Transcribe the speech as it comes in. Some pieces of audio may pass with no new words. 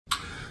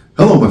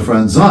Hello my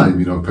friends,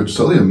 I'm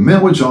EnochPetrucelly, a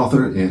male witch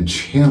author and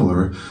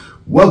channeler.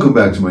 Welcome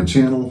back to my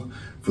channel.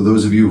 For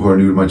those of you who are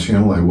new to my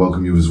channel, I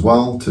welcome you as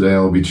well. Today I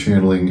will be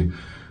channeling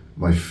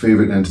my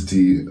favorite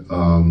entity,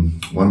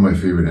 one of my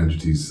favorite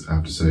entities, I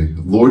have to say,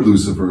 Lord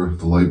Lucifer,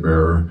 the light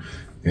bearer.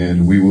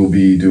 And we will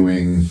be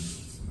doing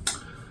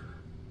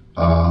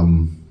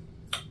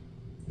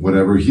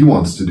whatever he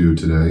wants to do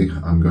today.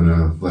 I'm going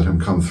to let him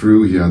come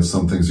through. He had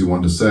some things he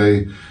wanted to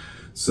say.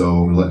 So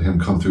I'm going to let him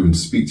come through and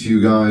speak to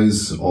you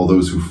guys, all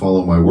those who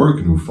follow my work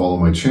and who follow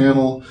my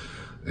channel,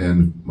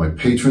 and my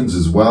patrons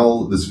as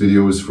well. This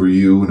video is for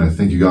you, and I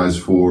thank you guys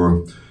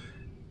for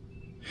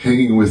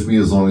hanging with me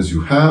as long as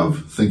you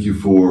have. Thank you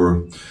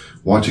for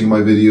watching my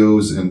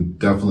videos, and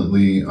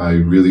definitely I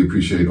really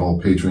appreciate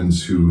all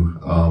patrons who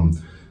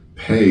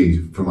pay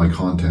for my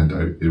content.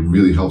 It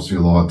really helps me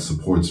a lot,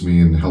 supports me,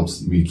 and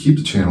helps me keep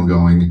the channel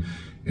going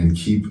and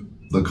keep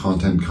the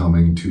content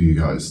coming to you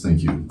guys.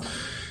 Thank you.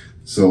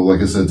 So like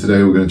I said,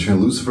 today we're going to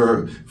channel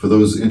Lucifer. For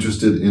those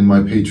interested in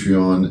my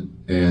Patreon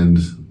and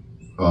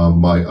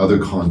my other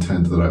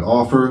content that I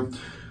offer,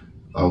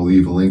 I'll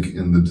leave a link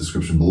in the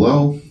description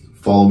below.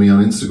 Follow me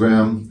on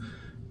Instagram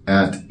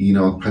at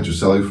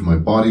EnochPetrucelly for my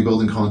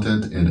bodybuilding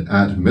content, and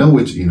at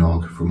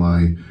MaleWitchEnoch for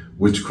my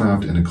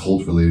witchcraft and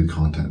occult related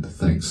content.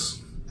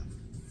 Thanks.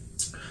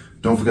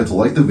 Don't forget to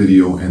like the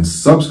video and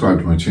subscribe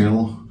to my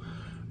channel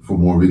for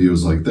more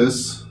videos like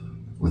this.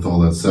 With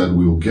all that said,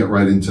 we will get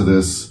right into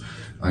this.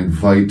 I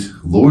invite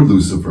Lord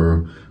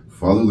Lucifer,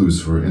 Father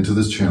Lucifer, into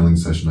this channeling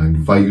session. I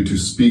invite you to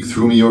speak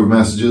through me your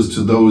messages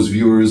to those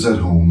viewers at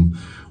home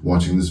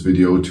watching this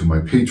video, to my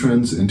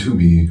patrons, and to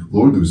me,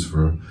 Lord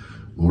Lucifer,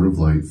 Lord of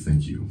Light.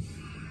 Thank you.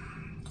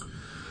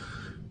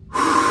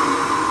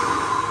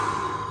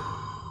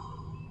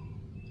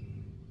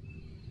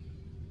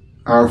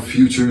 Our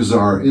futures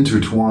are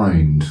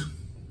intertwined.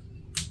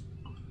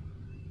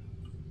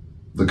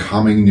 The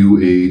coming new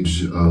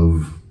age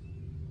of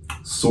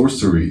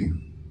sorcery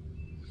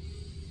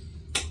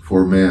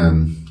for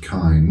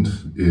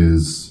mankind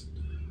is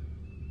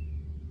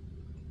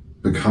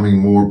becoming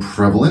more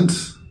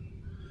prevalent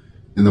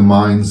in the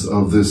minds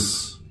of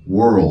this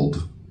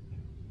world.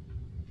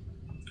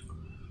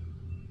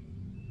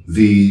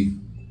 The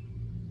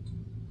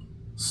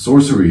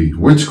sorcery,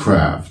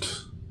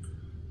 witchcraft,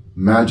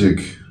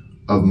 magic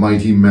of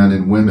mighty men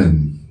and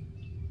women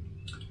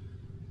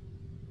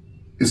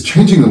is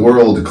changing the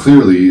world.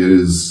 Clearly, it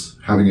is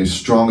having a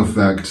strong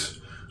effect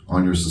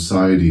on your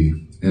society.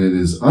 And it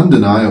is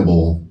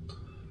undeniable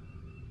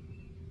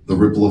the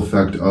ripple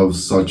effect of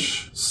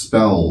such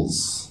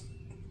spells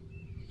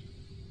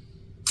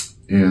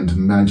and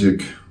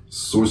magic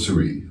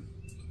sorcery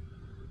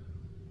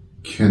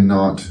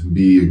cannot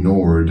be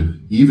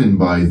ignored even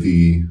by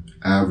the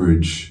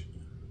average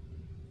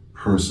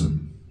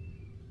person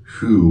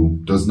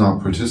who does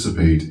not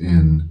participate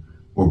in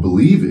or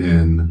believe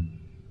in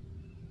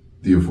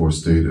the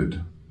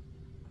aforestated.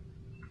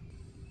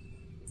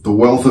 The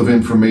wealth of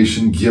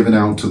information given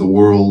out to the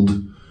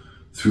world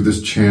through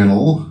this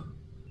channel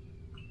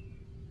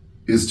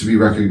is to be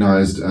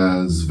recognized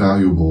as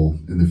valuable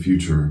in the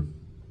future.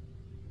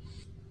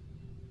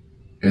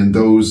 And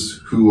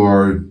those who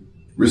are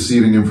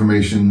receiving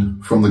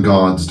information from the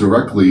gods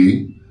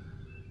directly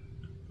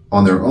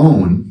on their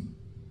own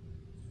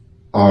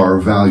are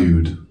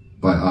valued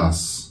by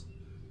us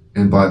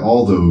and by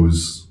all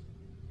those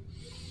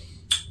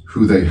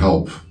who they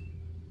help.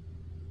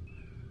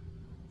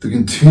 The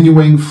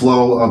continuing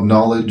flow of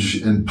knowledge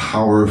and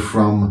power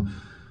from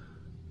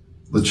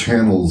the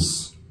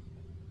channels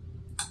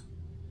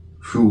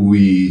who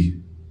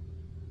we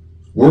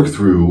work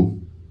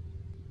through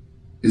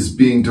is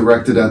being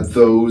directed at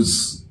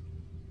those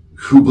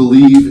who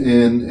believe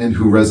in and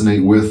who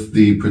resonate with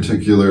the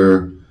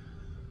particular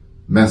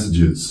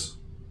messages.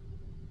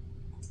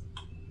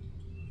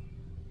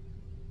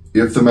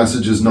 If the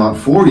message is not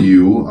for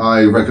you,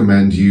 I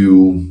recommend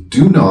you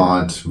do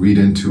not read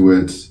into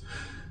it.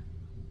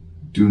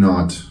 Do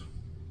not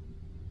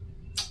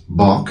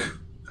balk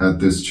at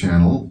this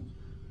channel.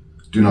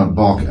 Do not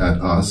balk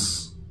at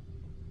us.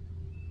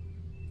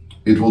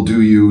 It will do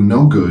you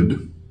no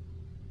good,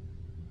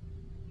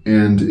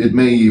 and it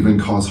may even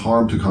cause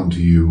harm to come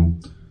to you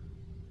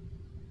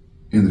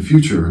in the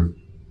future,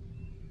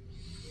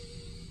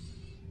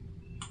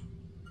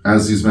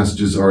 as these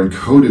messages are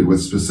encoded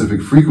with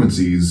specific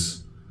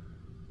frequencies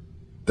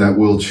that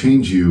will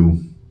change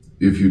you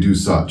if you do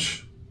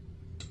such.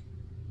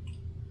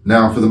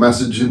 Now, for the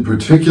message in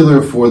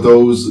particular, for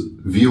those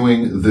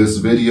viewing this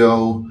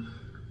video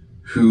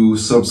who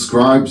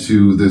subscribe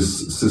to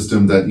this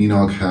system that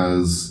Enoch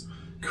has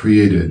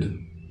created,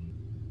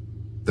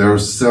 there are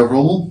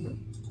several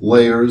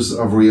layers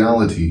of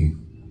reality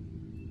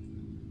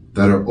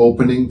that are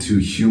opening to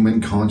human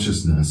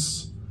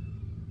consciousness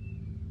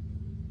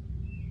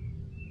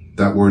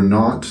that were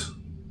not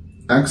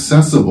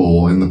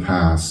accessible in the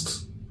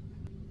past.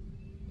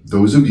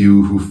 Those of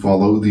you who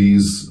follow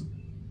these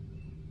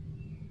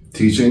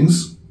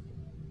teachings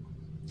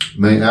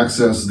may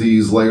access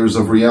these layers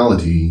of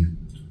reality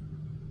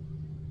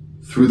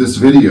through this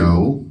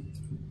video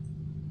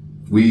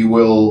We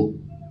will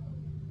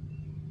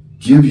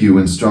give you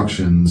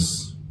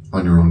instructions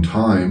on your own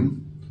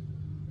time.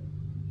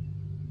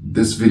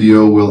 This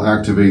video will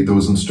activate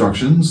those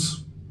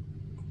instructions.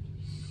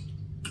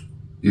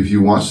 If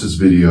you watch this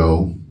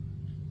video,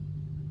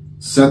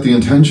 set the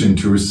intention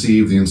to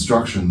receive the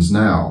instructions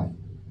now.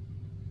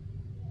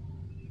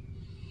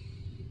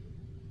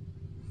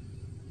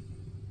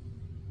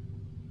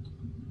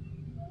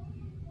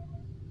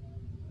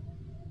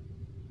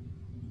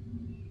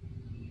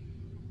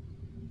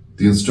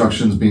 The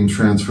instructions being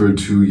transferred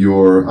to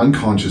your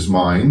unconscious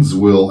minds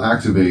will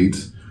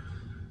activate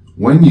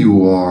when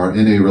you are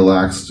in a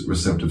relaxed,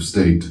 receptive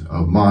state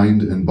of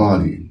mind and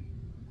body.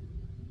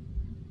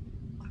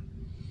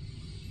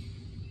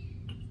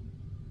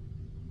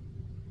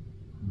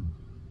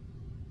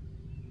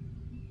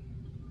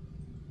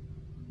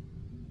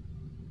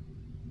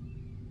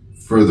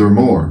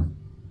 Furthermore,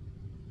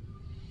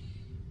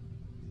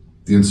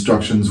 the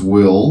instructions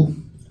will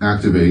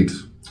activate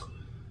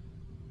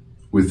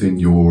within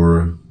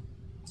your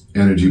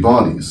energy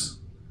bodies.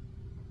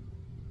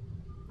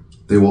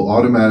 They will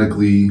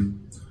automatically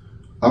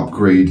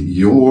upgrade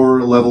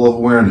your level of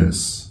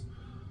awareness.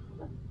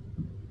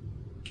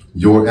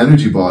 Your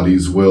energy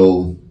bodies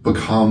will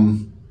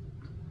become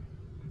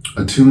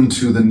attuned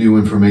to the new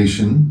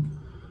information,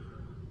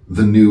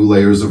 the new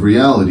layers of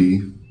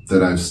reality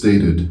that I've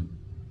stated.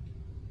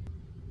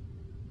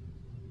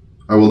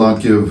 I will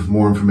not give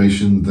more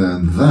information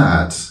than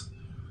that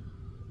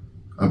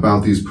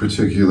about these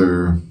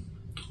particular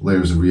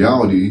layers of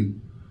reality.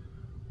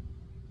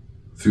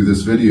 Through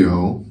this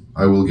video,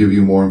 I will give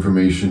you more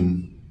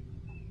information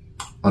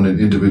on an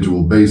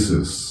individual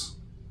basis.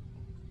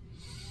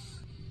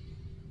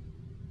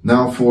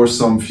 Now for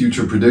some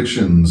future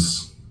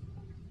predictions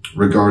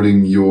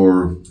regarding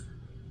your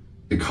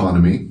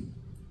economy,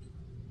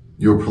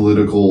 your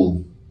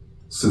political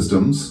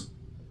systems.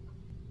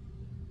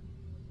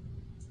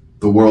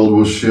 The world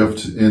will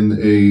shift in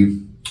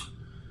a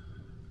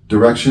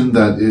direction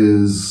that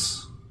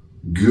is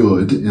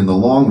good in the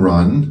long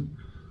run.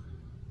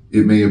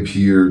 It may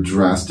appear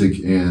drastic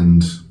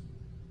and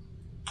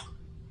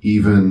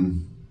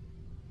even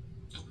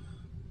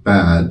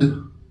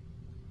bad,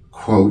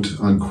 quote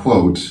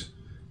unquote,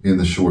 in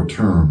the short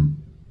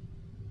term.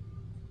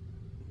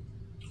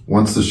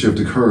 Once the shift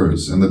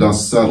occurs and the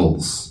dust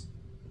settles,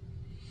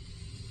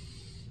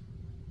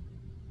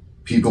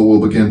 people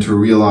will begin to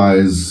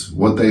realize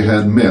what they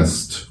had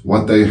missed,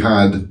 what they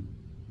had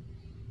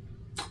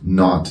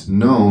not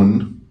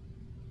known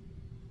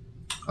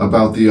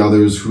about the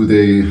others who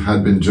they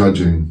had been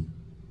judging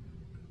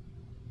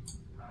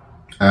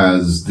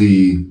as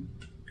the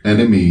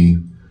enemy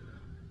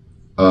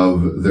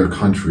of their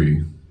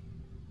country.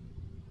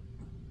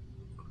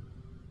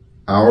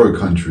 Our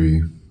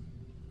country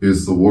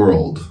is the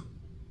world.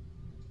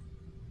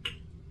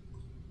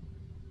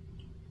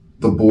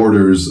 The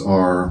borders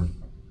are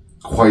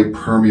quite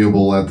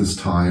permeable at this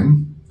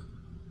time.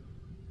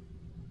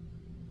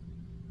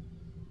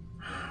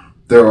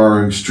 There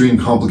are extreme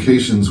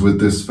complications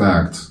with this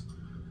fact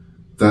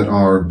that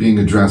are being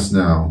addressed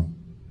now.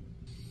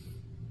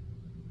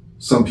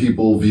 Some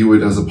people view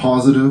it as a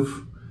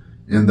positive,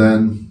 and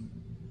then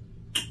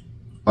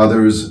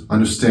others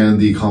understand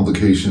the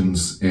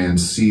complications and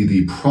see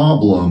the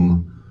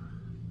problem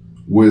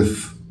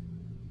with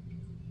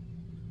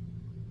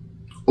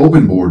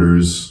open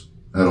borders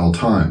at all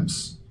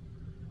times.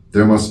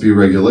 There must be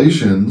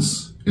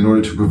regulations in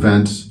order to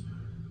prevent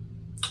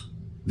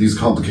these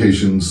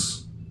complications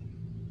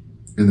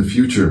in the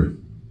future.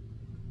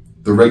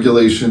 The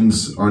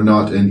regulations are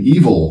not an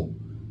evil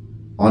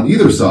on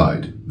either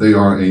side. They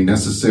are a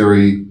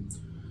necessary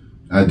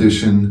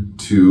addition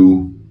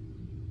to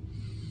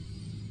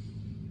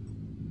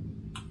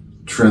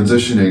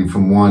transitioning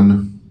from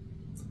one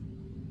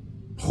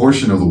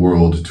portion of the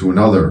world to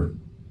another.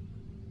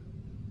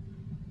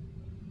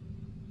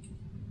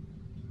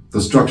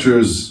 The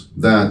structures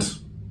that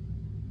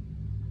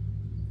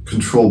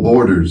control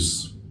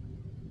borders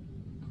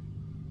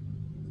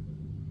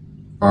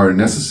are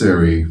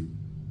necessary,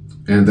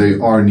 and they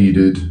are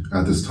needed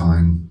at this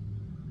time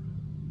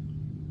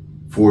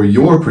for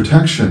your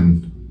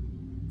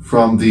protection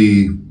from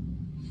the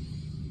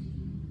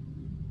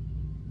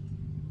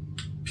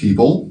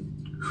people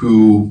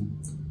who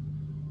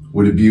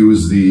would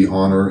abuse the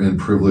honor and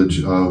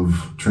privilege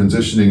of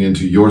transitioning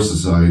into your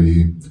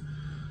society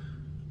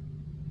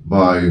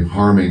by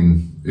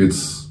harming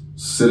its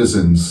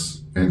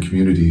citizens and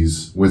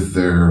communities with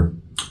their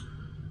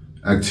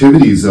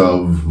activities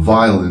of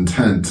vile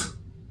intent.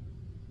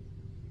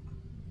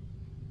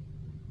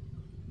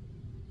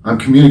 I'm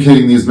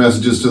communicating these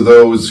messages to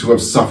those who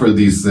have suffered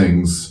these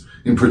things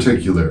in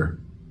particular.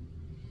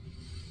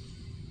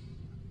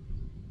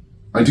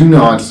 I do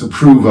not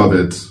approve of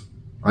it.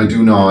 I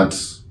do not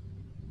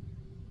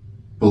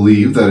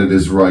believe that it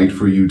is right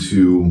for you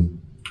to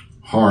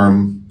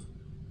harm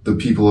the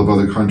people of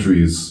other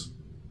countries.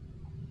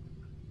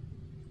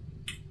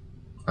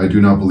 I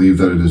do not believe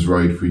that it is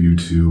right for you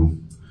to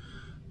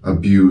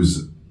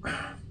abuse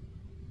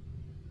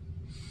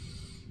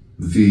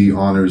the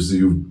honors that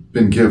you've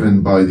been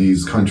given by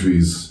these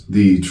countries,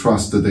 the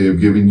trust that they have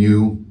given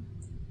you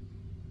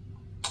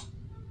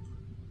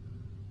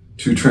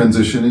to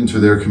transition into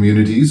their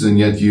communities, and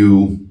yet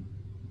you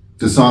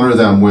dishonor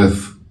them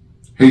with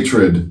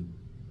hatred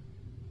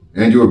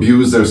and you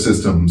abuse their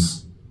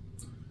systems.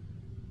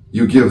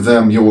 You give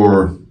them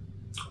your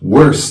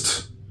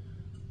worst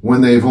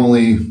when they've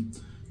only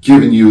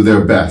given you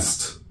their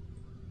best.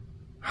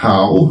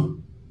 How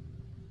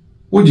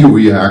would you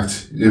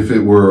react if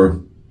it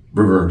were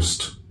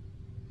reversed?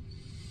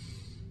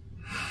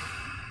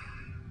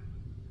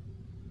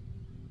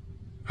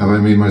 Have I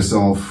made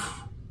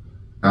myself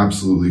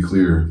absolutely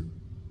clear?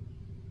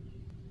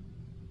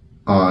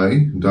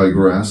 I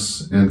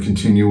digress and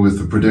continue with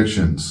the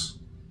predictions.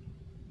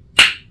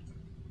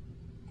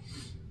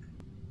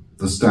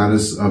 The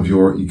status of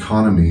your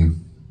economy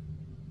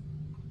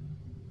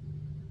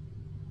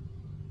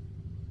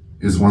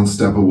is one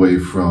step away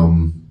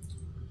from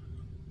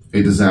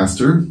a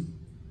disaster.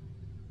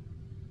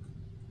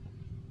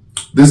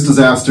 This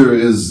disaster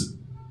is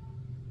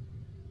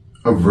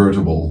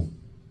avertible.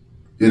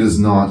 It is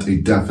not a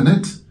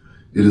definite.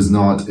 It is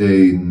not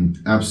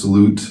an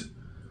absolute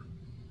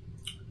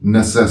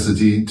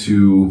necessity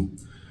to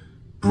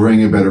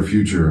bring a better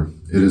future.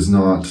 It is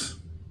not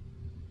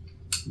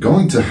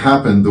going to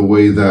happen the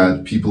way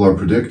that people are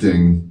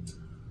predicting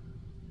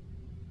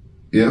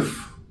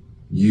if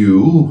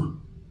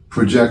you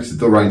project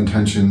the right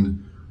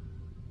intention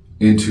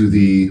into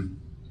the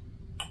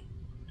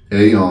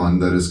aeon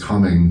that is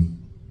coming.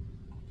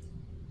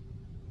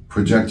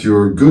 Project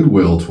your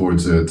goodwill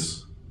towards it,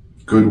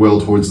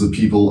 goodwill towards the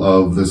people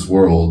of this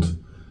world,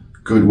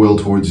 goodwill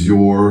towards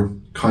your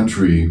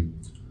country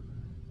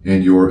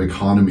and your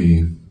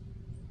economy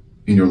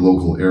in your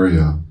local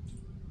area.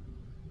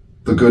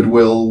 The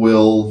goodwill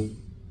will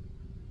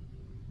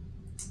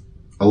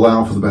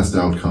allow for the best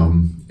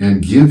outcome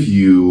and give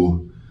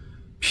you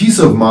peace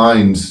of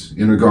mind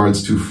in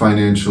regards to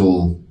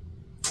financial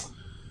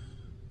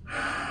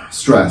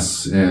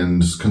stress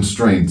and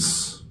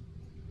constraints.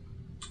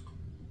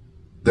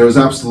 There is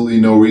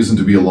absolutely no reason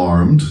to be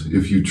alarmed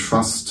if you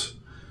trust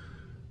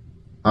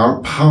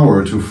our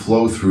power to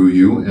flow through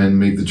you and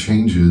make the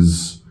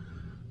changes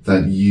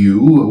that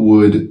you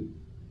would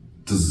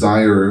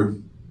desire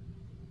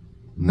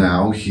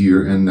now,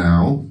 here and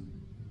now.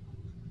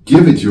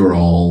 Give it your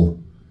all.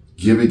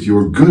 Give it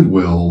your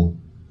goodwill.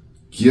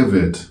 Give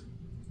it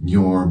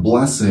your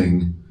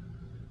blessing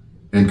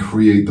and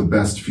create the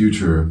best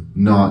future,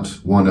 not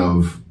one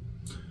of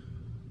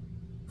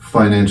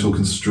financial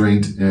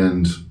constraint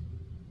and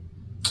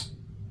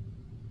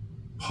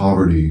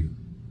poverty.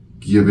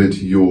 Give it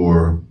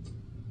your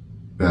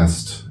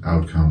best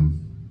outcome.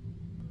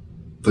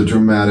 The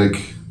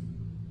dramatic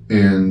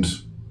and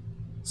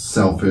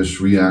selfish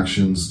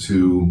reactions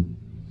to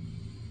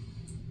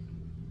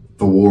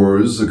the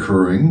wars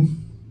occurring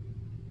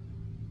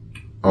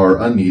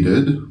are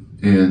unneeded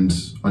and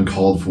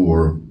uncalled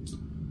for.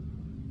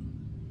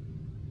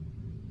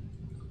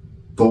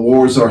 The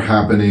wars are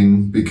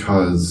happening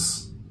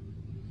because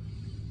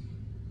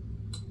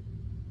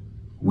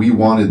we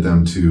wanted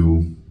them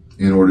to,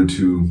 in order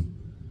to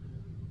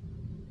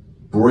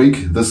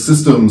break the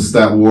systems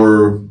that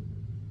were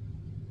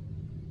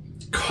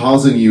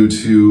causing you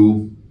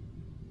to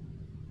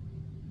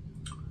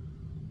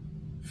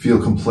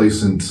feel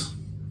complacent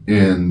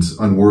and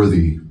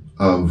unworthy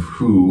of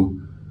who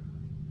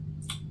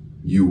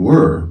you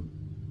were.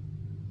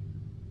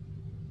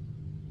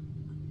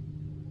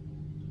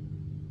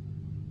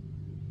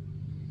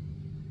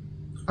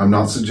 I'm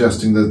not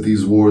suggesting that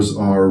these wars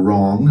are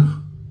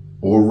wrong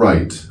or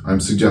right. I'm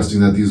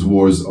suggesting that these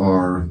wars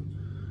are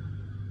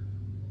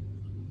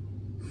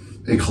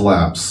a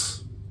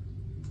collapse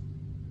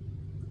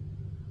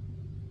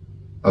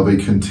of a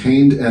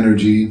contained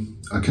energy,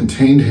 a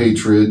contained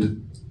hatred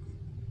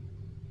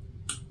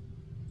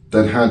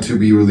that had to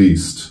be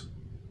released.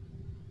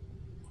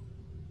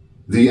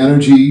 The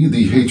energy,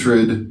 the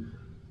hatred,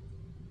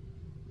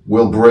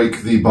 will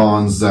break the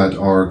bonds that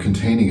are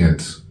containing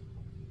it.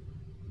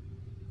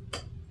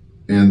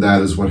 And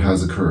that is what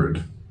has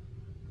occurred.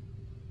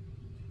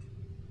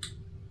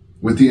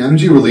 With the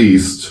energy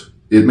released,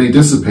 it may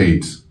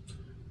dissipate.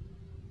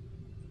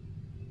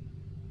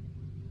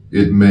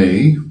 It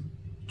may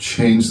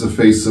change the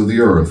face of the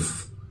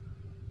earth.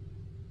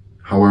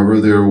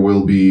 However, there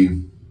will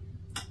be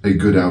a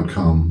good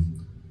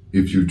outcome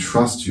if you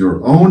trust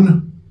your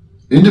own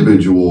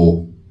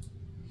individual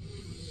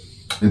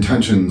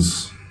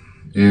intentions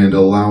and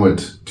allow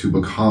it to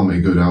become a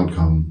good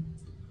outcome.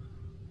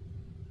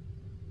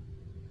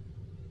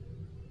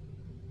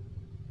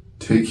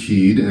 Take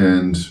heed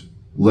and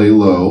lay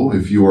low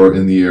if you are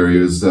in the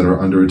areas that are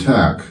under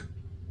attack.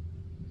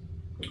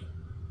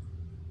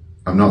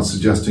 I'm not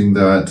suggesting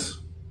that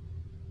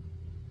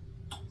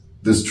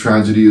this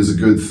tragedy is a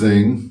good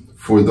thing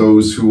for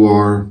those who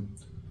are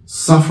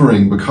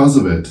suffering because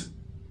of it.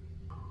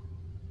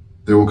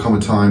 There will come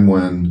a time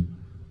when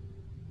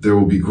there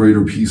will be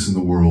greater peace in the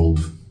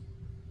world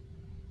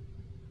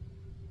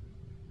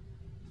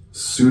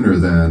sooner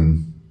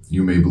than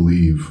you may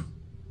believe.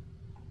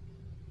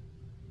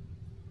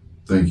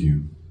 Thank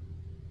you.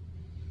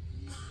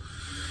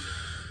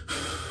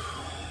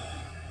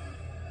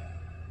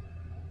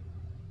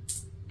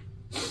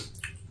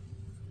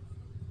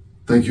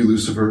 Thank you,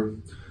 Lucifer.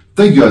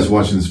 Thank you guys for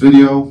watching this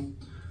video.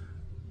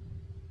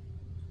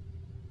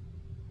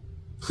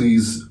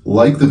 Please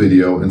like the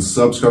video and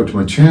subscribe to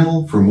my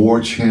channel for more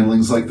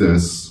channelings like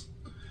this.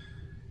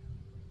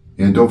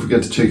 And don't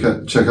forget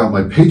to check out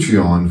my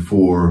Patreon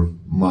for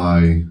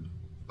my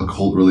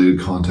occult-related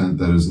content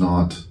that is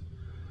not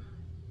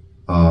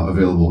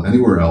available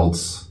anywhere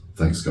else.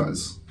 Thanks,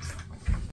 guys.